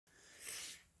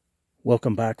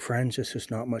Welcome back, friends. This is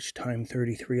Not Much Time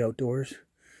 33 Outdoors.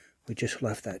 We just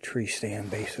left that tree stand,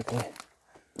 basically.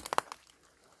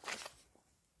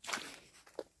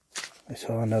 I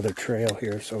saw another trail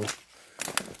here, so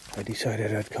I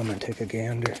decided I'd come and take a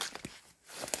gander.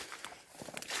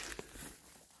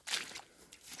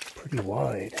 Pretty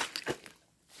wide.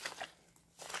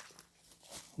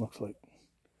 Looks like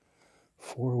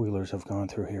four-wheelers have gone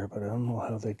through here, but I don't know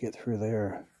how they'd get through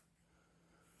there.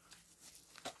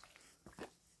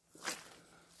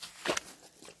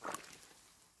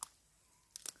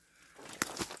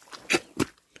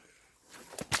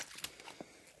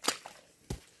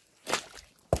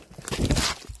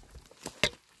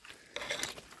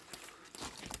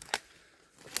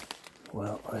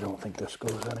 Well, I don't think this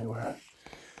goes anywhere.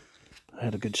 I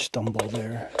had a good stumble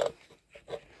there.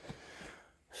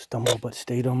 Stumble, but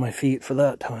stayed on my feet for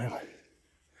that time.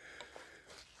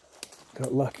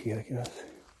 Got lucky, I guess.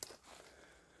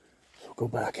 So go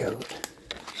back out.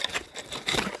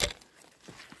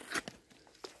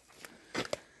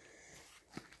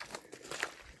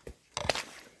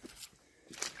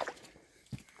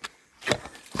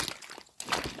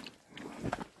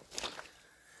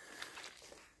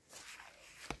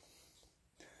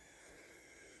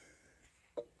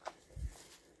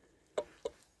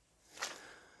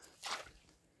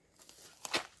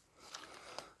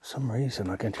 For some reason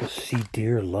I can just see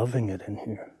deer loving it in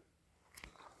here.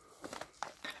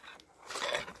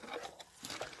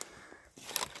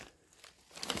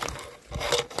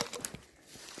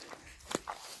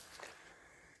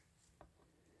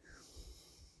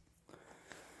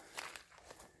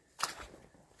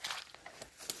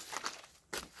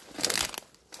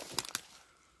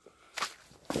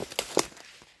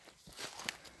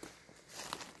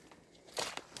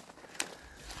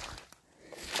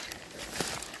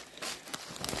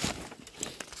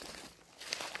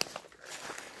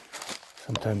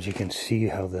 Sometimes you can see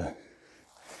how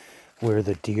where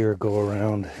the deer go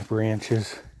around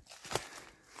branches,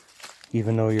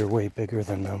 even though you're way bigger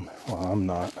than them. Well, I'm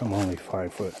not. I'm only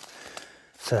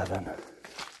 5'7",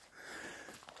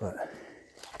 but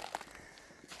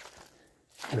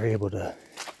you're able to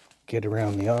get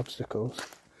around the obstacles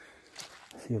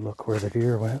if you look where the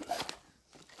deer went,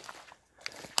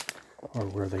 or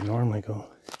where they normally go.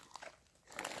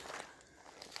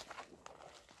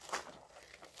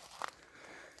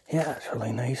 Yeah, it's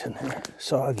really nice in here.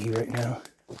 Soggy right now.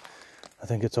 I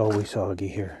think it's always soggy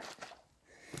here.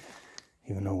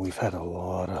 Even though we've had a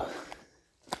lot of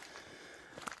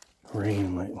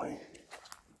rain lately.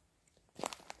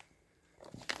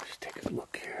 Just take a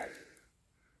look here.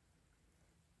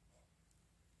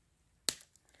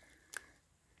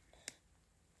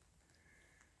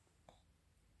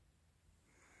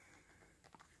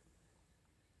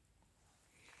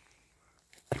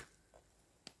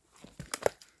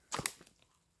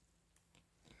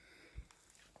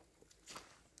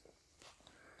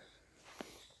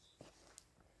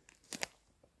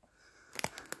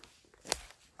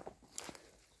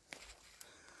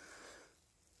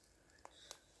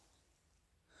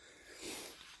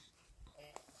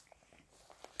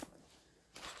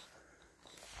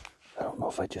 I don't know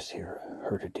if I just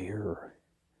heard a deer or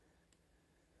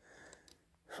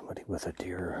somebody with a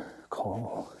deer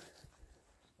call.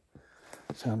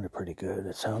 It sounded pretty good.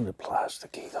 It sounded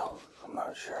plasticky though. I'm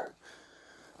not sure.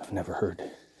 I've never heard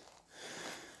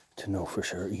to know for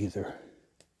sure either.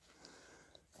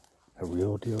 A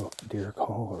real deer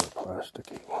call or a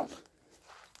plasticky one.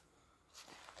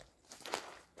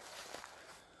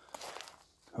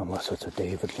 Unless it's a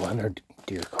David Leonard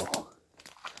deer call.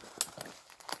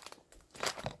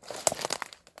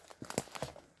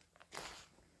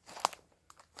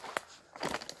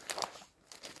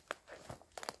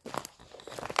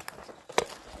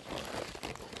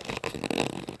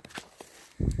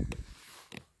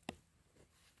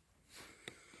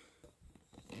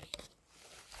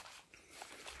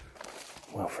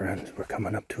 Well, friends, we're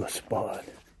coming up to a spot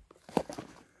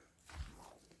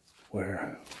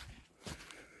where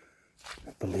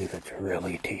I believe it's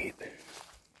really deep.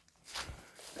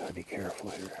 Gotta be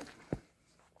careful here.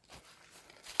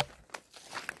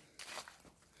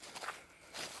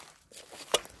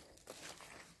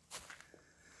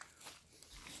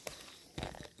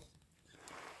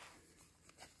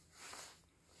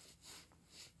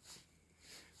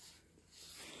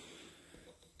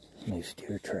 Nice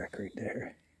deer track right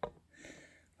there.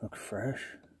 Looks fresh.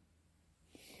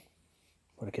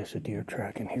 But I guess a deer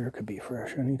track in here could be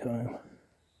fresh anytime.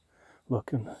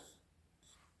 Looking.